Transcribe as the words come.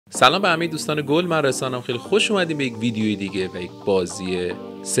سلام به همه دوستان گل، من رنسانم. خیلی خوش اومدیم به یک ویدیوی دیگه و یک بازی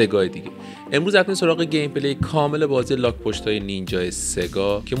سگای دیگه. امروز رفتیم سراغ گیم پلی کامل بازی لاک پشتای نینجای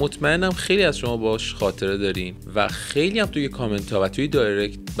سگا که مطمئنم خیلی از شما باش خاطره دارین و خیلی هم توی کامنت ها و توی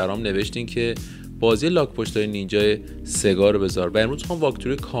دایرکت برام نوشتین که بازی لاک پشتای نینجای سگا رو بذار و امروز میخوام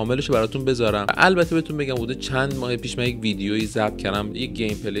واکتوری کاملش رو براتون بذارم. البته بهتون بگم بوده چند ماه پیش من یک ویدیویی ضبط کردم، یک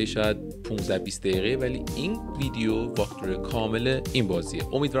گیم پلی شاید 15-20 دقیقه، ولی این ویدیو واکتوری کامل این بازیه.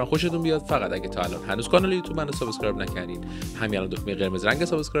 امیدوارم خوشتون بیاد. فقط اگه تا الان هنوز کانال یوتیوب منو سابسکرایب نکردین، همین الان دکمه قرمز رنگ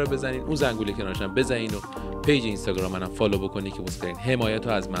سابسکرایب بزنین، اون زنگوله کنارش هم بزنین و پیج اینستاگرام منم فالو بکنین که واسه حمایت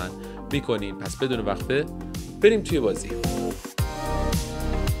رو از من میکنین. پس بدون وقفه بریم توی بازی.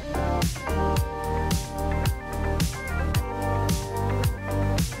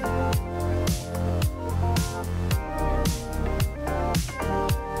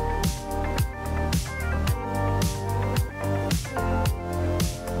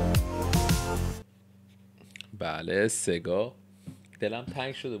 بله، سگا دلم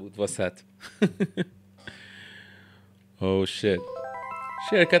تنگ شده بود واسط. اوه شت.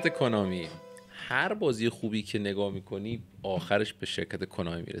 شرکت کنامی، هر بازی خوبی که نگاه میکنی آخرش به شرکت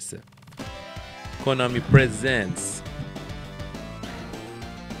کنامی میرسه. کنامی پرزنتس.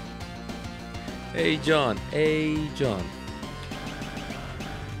 ای جان ای جان.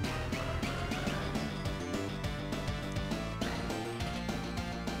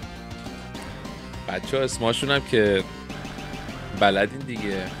 بچه ها اسماشون هم که بلدین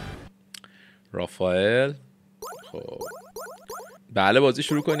دیگه. رافائل. خب بله، بازی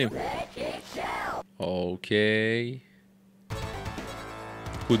شروع کنیم. اوکی،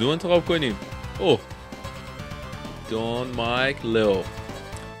 کدوم انتخاب کنیم؟ اوه، دون مایک لئو.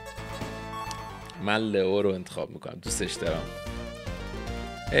 من لئو رو انتخاب میکنم، دوستش دارم.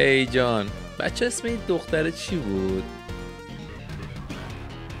 ای جان. بچه اسم این دختره چی بود؟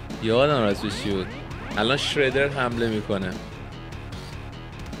 یادم راستش چی بود. الان شردر حمله میکنه.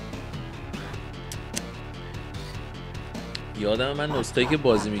 یادم من نسخه‌ای که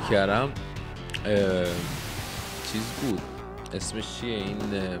بازی میکردم چیز بود، اسمش چیه؟ این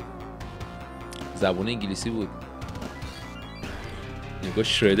زبون انگلیسی بود. نگاه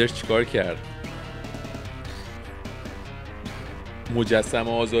شردر چیکار کرد،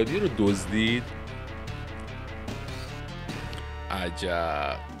 مجسمه آزادی رو دزدید.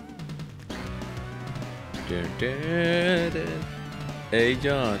 عجب. ای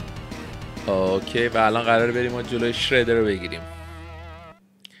جان. اوکی و الان قراره بریم ما جلوی شردر رو بگیریم.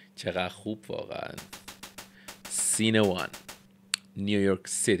 چقدر خوب واقعا. سینه وان، نیویورک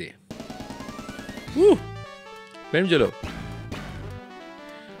سیتی. بریم جلو.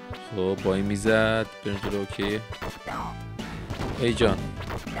 خب با این میزد بریم جلو. اوکی. ای جان.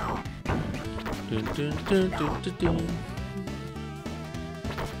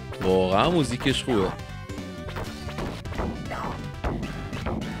 واقعا موزیکش خوبه.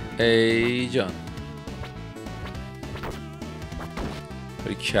 ای جان.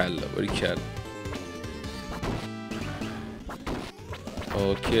 باری کلا باری کلا.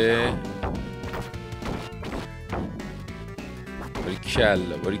 اوکی. باری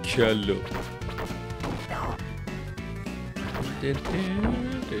کلا باری کلا.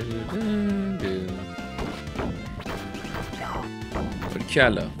 باری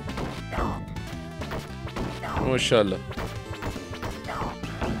کلا. ماشاءالله.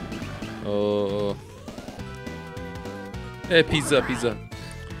 اوه. پیزا پیزا.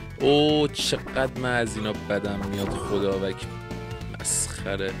 اوه چقدر من از اینا بدم میاد، خدا وکیل.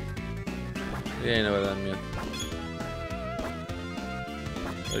 مسخره. یه اینا بدم میاد.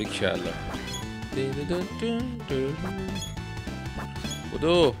 باری کلا.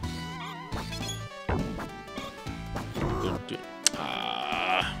 خدا.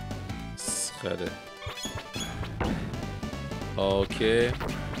 مسخره. اوکی.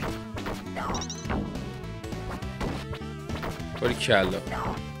 باری کلا.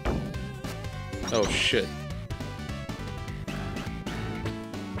 اوه شت.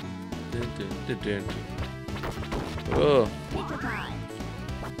 اوه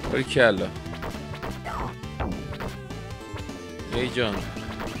باری کلا. ای جان.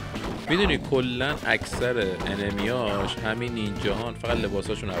 میدونی کلن اکثر انمیاش همین نینجاهان، فقط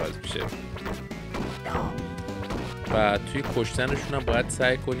لباساشون عوض میشه و توی کشتنشون هم باید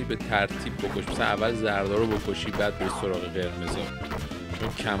سعی کنی به ترتیب بکش. مثلا اول زردا رو بکشی بعد به سراغ قرمزا، چون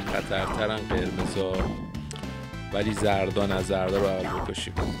کم خطرترن قرمزا، ولی زردا نه، زردا رو اول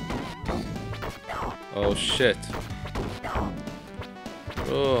بکشی. اوه شت.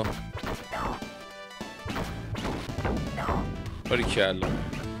 اوه باریکلا.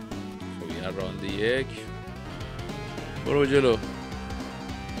 خب این رانده یک. برو جلو.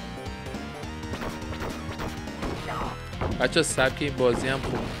 بچه سبک این بازی هم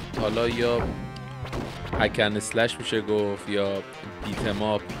خوب، حالا یا هکن اسلش میشه گفت یا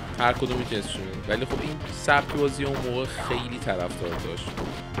بیتماپ، هر کدوم میتونه اسمش بده، ولی خب این سبک بازی اون موقع خیلی طرفدار داشت.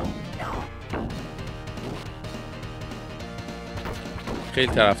 خیلی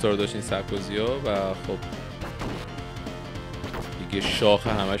طرفدار داشت این سبک بازی ها و خب دیگه شاخ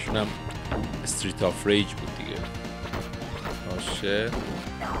همشون هم استریت آف ریج بود دیگه. باشه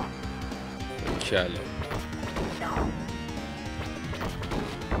کلا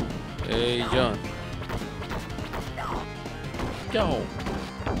ای جان گاو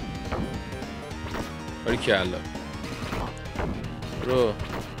باری کلا برو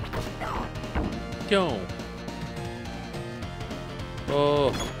گاو.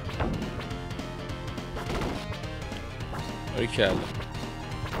 اوه باری کلا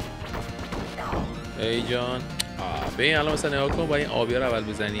ای جان. ببین الان مثلا نگاه کن، با این آبیا رو اول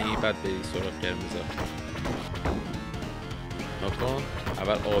بزنی بعد بری سراغ قرمزا. نگاه کن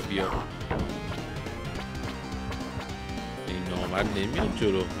اول آبیا. این نامرد نمیاد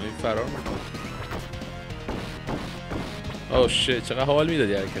جلو، این فرار میکنه. اوه شت، چقدر حال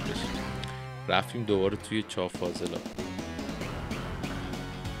میدادی حرکتش. رفتیم دوباره توی چاه فاضلا.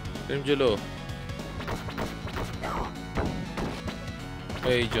 بریم جلو.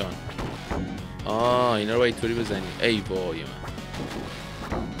 ای جان. اینا رو باید طوری بزنی. ای وای من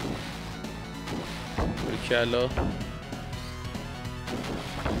برکلا.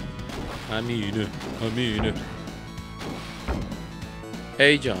 همینه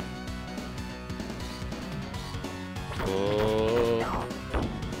ای جان.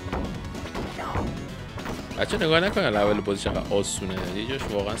 بچه نگاه نکنن لول بازی چقدر آسونه، یه جاش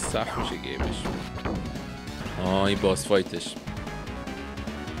واقعا سخت میشه گیمش. این باس فایتش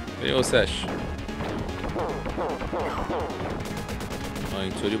بریم واسش.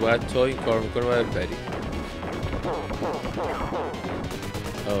 اینطوری باید تا این کار میکنه باید بری.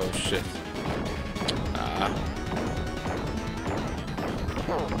 اوه شت.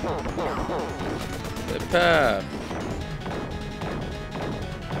 بپر.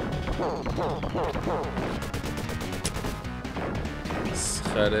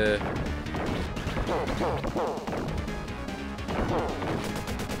 مسخره.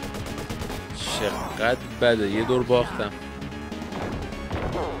 چقدر بده، یه دور باختم.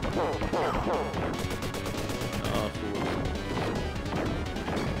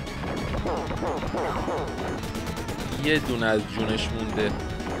 یه دونه از جونش مونده.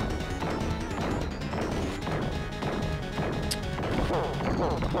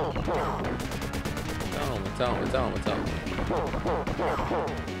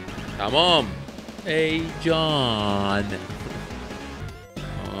 تمام. ای جان.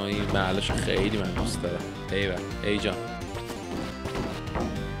 این محلش خیلی من دوست دارم. ای جان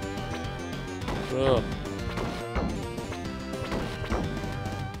برو.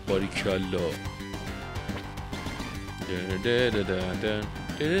 باریکالله.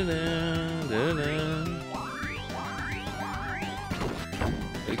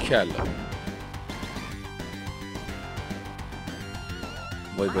 باریکالله.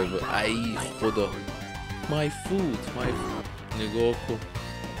 وای ای خدا. مای فود. نگاه کن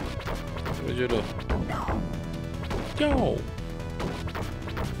برو جلو. گاو.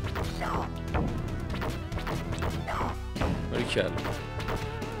 باریکالله.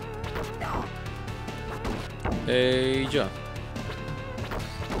 ای جان.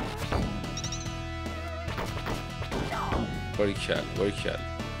 باریکالله.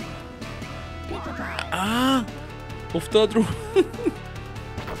 افتاد رو.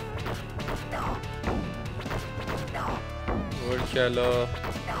 باریکالله.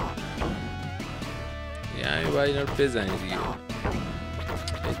 یعنی باید اینا رو بزنی دیگه.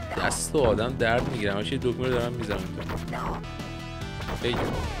 دست آدم درد میگیرم، همش یه دکمه رو دارم میزنم. ای جان.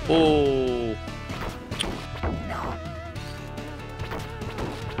 اوه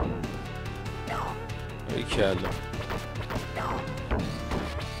باریکالله.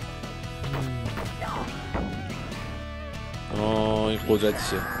 این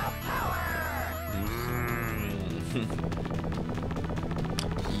قدرتشه.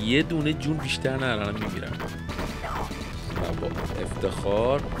 یه دونه جون بیشتر ندارم میگیرم با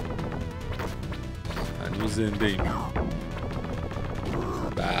افتخار. هنوز زنده ایم.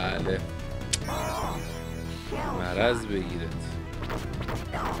 بله مرض بگیرد.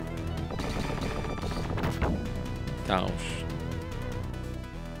 تمامش.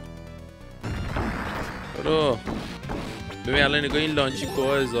 برو. ببین الان نگاه این لانچی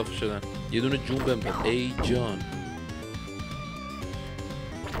کوها اضافه شدن. یه دونه جون بهم داد. ای جان.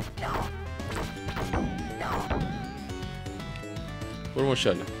 برو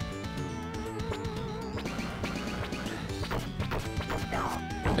ماشاءالله.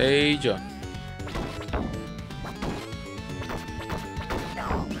 ای جان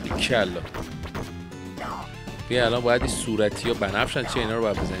کلا بیا الان باید این صورتی ها بنفشن چه اینا رو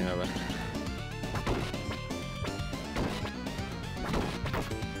باید بزنیم اول.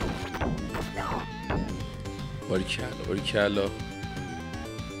 باریکلا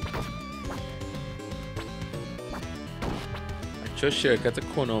بچه شرکت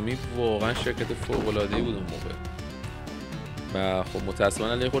کنامی واقعا شرکت فوق‌العاده‌ای بود اون موقع و خب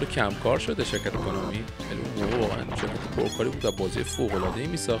متاسفانه الان خود کم کار شده شرکت کنامی، ولی اون موقع واقعا شرکت پرکاری بود و بازی فوق‌العاده‌ای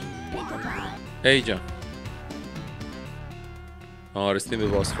میساخت. ای جان رسیدیم به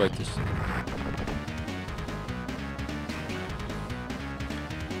باس فایتش.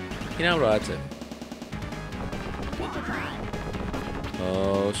 اینم راحته.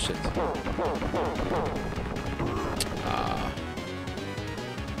 شت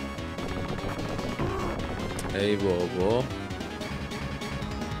ای بابا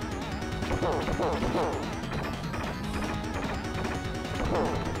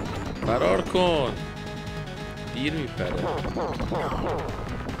فرار کن دیر میپره.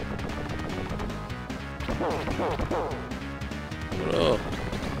 برو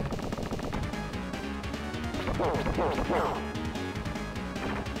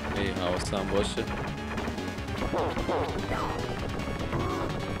ای حواسم باشه.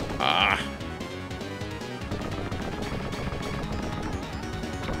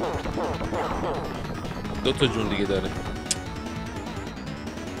 دو تا جون دیگه داره.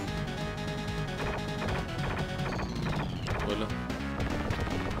 بالا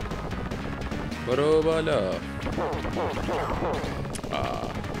برو بالا.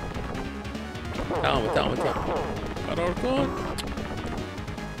 تمام فرار کن.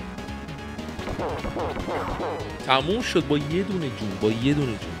 تموم شد با یه دونه جون.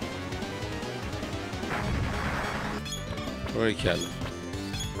 باریکلا.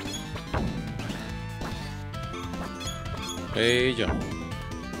 ای جان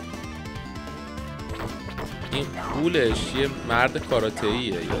این قولش یه مرد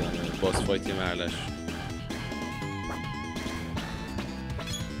کاراته‌ایه یا باس فایت مرلش.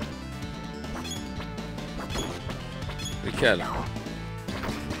 باریکلا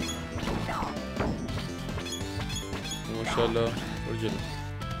ماشاءالله. برو جلو.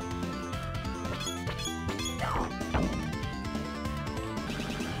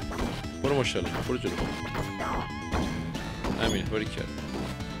 برو ماشاءالله. برو جلو. همین باریکلا.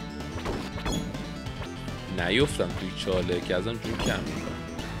 نیفتم توی چاله که ازم جون کم میکنم.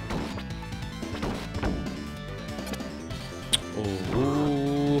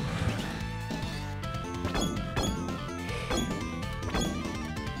 اوه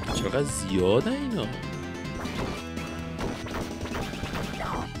چقدر زیاده اینا. ای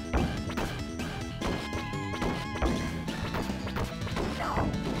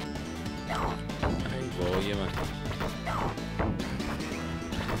وای من.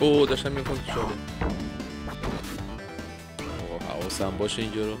 اوه داشتم میکنم تو چاله. حواسم باشه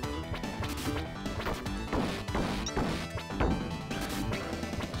اینجا رو.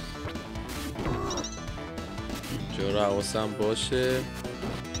 اینجا رو حواسم باشه.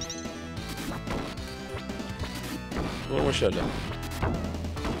 برو ماشاءالله.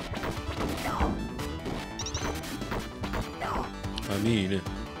 همینه.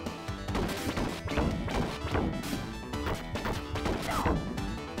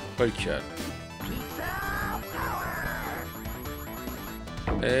 باریکلا.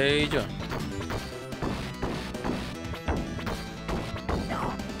 ای جان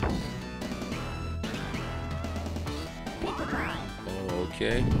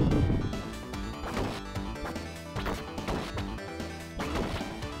اوکی.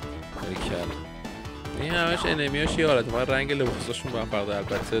 باریکلا. این همش انمیاش یه حالت ما رنگ لباساشون با هم فرق داره،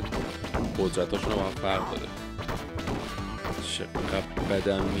 البته قدرتاشون با هم فرق داره. چقدر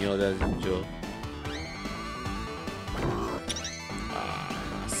بدم میاد از اینجا.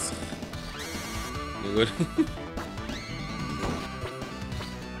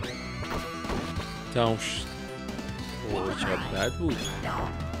 تمام شد. اوه چقدر بد بود.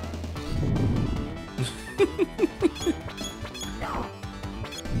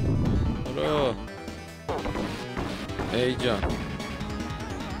 برو ای جان.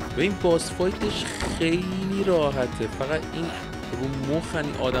 به این باس فایتش خیلی راحته، فقط این رو مخن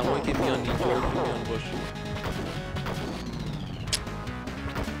این آدم هایی که میان نینجا میان باشه.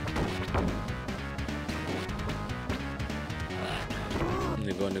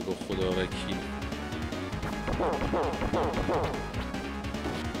 نگاه خدا وکیل.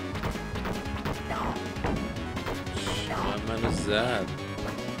 چقدر منو زد.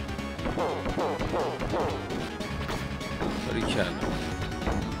 باریکلا.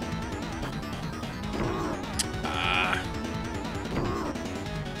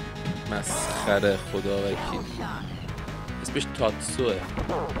 مسخره خدا وکیل. اسمش تاتسوه.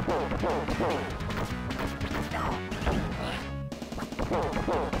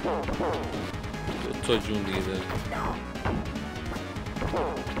 دو تا جون دیگه داره.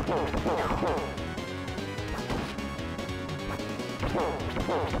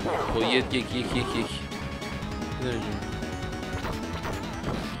 خب یک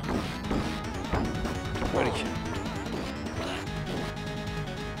باریکه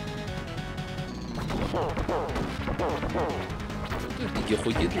دیگه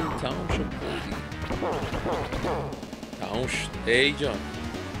خود یه دونه تمام شد دیگه. تمام شد. ای جان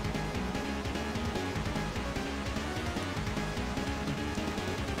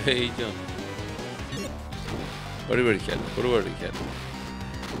ای جان باری کرد.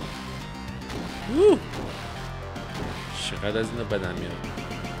 چقدر از اینا بدن میاد.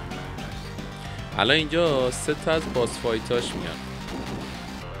 الان اینجا 3 تا از باس فایتاش میاد.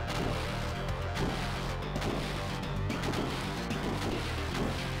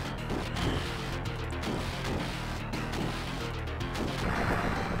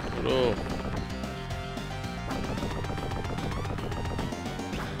 برو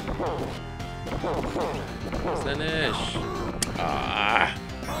زنش.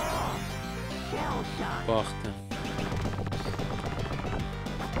 باختم.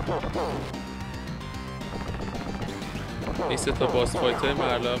 این 3 تا باس فایت های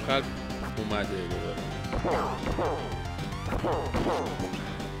مرحله آخر اومده دوباره.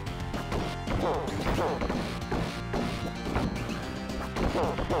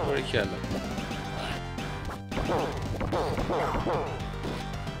 باریکلا.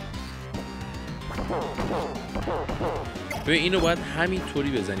 ببین اینو باید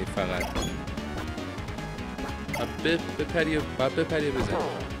همینطوری بزنی فقط. بپری بزنی.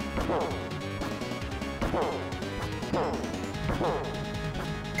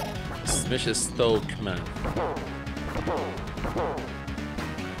 اسمش استوکمن.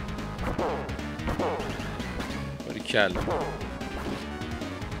 باریکلا.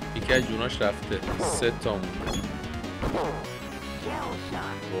 یکی از جوناش رفته. 3 تا مونده.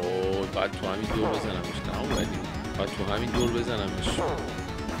 اوه بعد تو همین دور بزنمش. تمام ولی بعد تو همین دور بزنمش.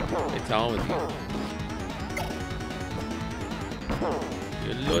 تمام دیگه.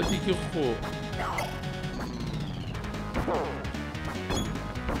 یلا دیگه خوب.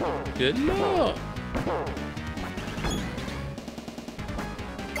 یلا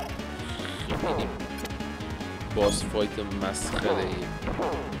خیلی باس فایت مسخره ای.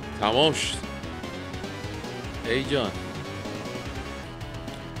 تمام شد. ای جان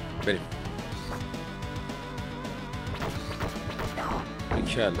بریم.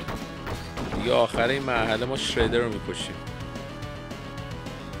 بیکلا دیگه آخر این مرحله ما شردر رو میکشیم.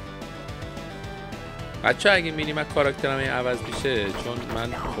 بچه اگه می‌بینی من کاراکترم این عوض میشه چون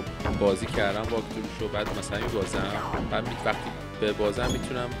من خب بازی کردم با اکتورشو بعد مثلا میبازم بعد وقتی به بازم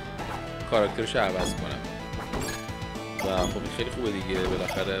میتونم کاراکترشو عوض کنم و خب این خیلی خوبه دیگه.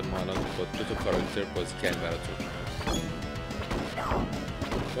 بالاخره ما الان با 2 تا کاراکتر بازی کردیم براتون.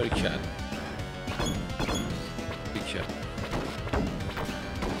 باریکلا بیکلا.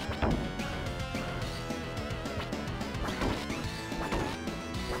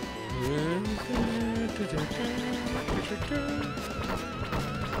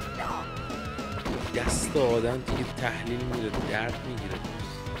 دست آدم دیگه تحلیل میره درد میگیره.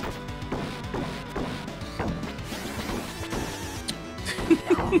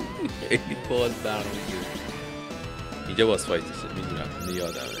 خیلی باز برمیگیره. اینجا باز فایتشه میدونم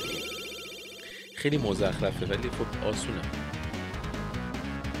یادمه. خیلی مزخرفه ولی خب آسونه.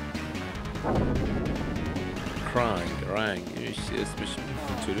 رنگ اسمش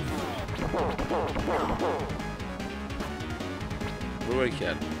اینطوری رو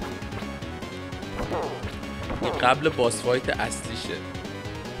کرد. این قبل باس فایت اصلیشه.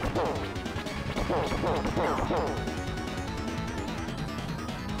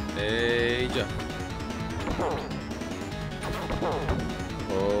 ایجا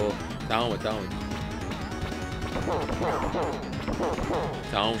اوه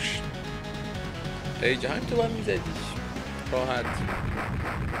تمام شد. ایجا همین تو باید میزدیش راحت.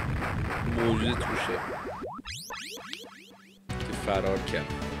 موجود توشه که فرار کرد.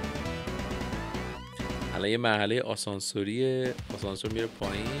 الان یه مرحله آسانسوریه. آسانسور میره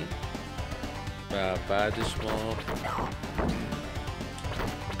پایین و بعدش ما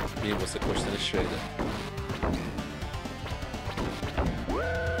میریم واسه کشتن شرده.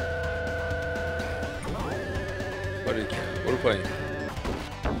 برو پایین.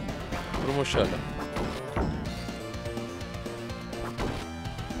 برو ماشاءالله.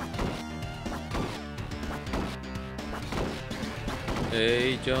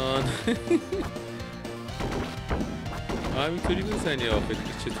 ای جان. همینطوری بزنی آخه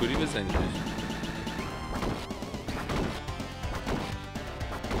دیگه، چطوری بزنیش؟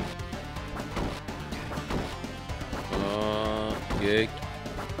 یک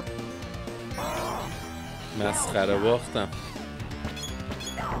مسخره باختم.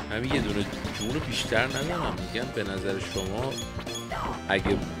 همین یه دونه جون بیشتر ندارم. میگم به نظر شما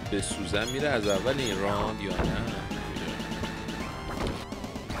اگه بسوزم میره از اول این راند یا نه؟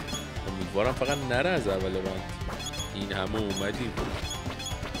 امیدوارم فقط نره از اول راند. این همه اومدیم.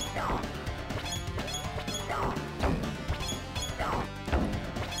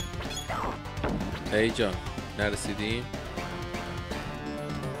 ای جان نرسیدیم؟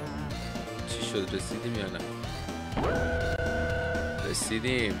 چی شد؟ رسیدیم یا نه؟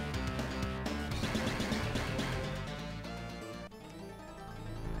 رسیدیم.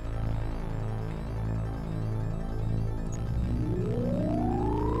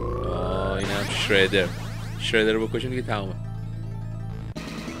 اینم شردر رو بکشیم دیگه تمامه.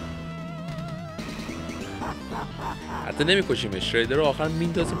 حتی نمیکشیمش، شردر رو آخر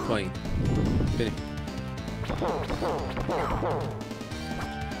میندازیم پایین. بریم.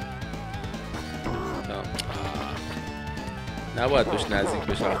 نباید بهش نزدیک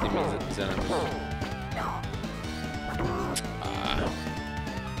بشه وقتی میزنم.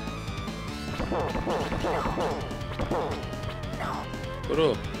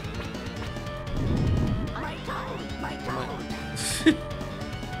 برو.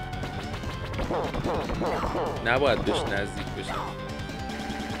 نباید بهش نزدیک بشه.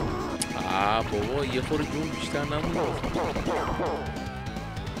 بابا یه خورده جون بیشتر نمونده.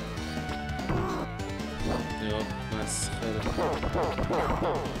 یا مسخره.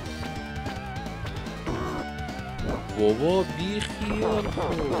 بابا بی خیال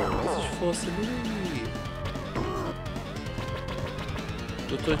ازش فاصله بگیر.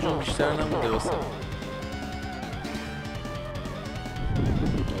 دوتا جون بیشتر نمونده واسه.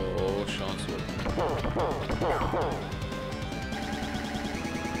 شانس بود.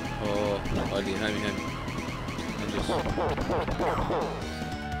 عالی. همین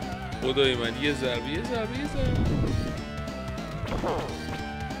خدای من. یه ضربه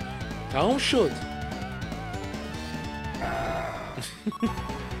تمام شد.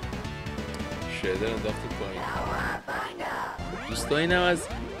 شدر انداخت پایین. دوستا اینم از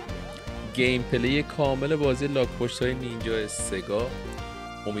گیم پلی کامل بازی لاک پشت‌های نینجا سگا.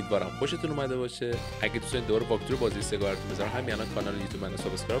 امیدوارم خوشتون اومده باشه. اگه دوست دارین دوباره واکتور بازی سگا رو بذارم، همین الان کانال یوتیوب منو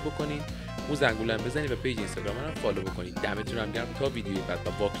سابسکرایب بکنین، اون زنگوله هم بزنید و پیج اینستاگرام منو فالو بکنید. دمتون هم گرم تا ویدیوی بعد و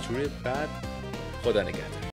واکتور بعد. خدا نگهدار.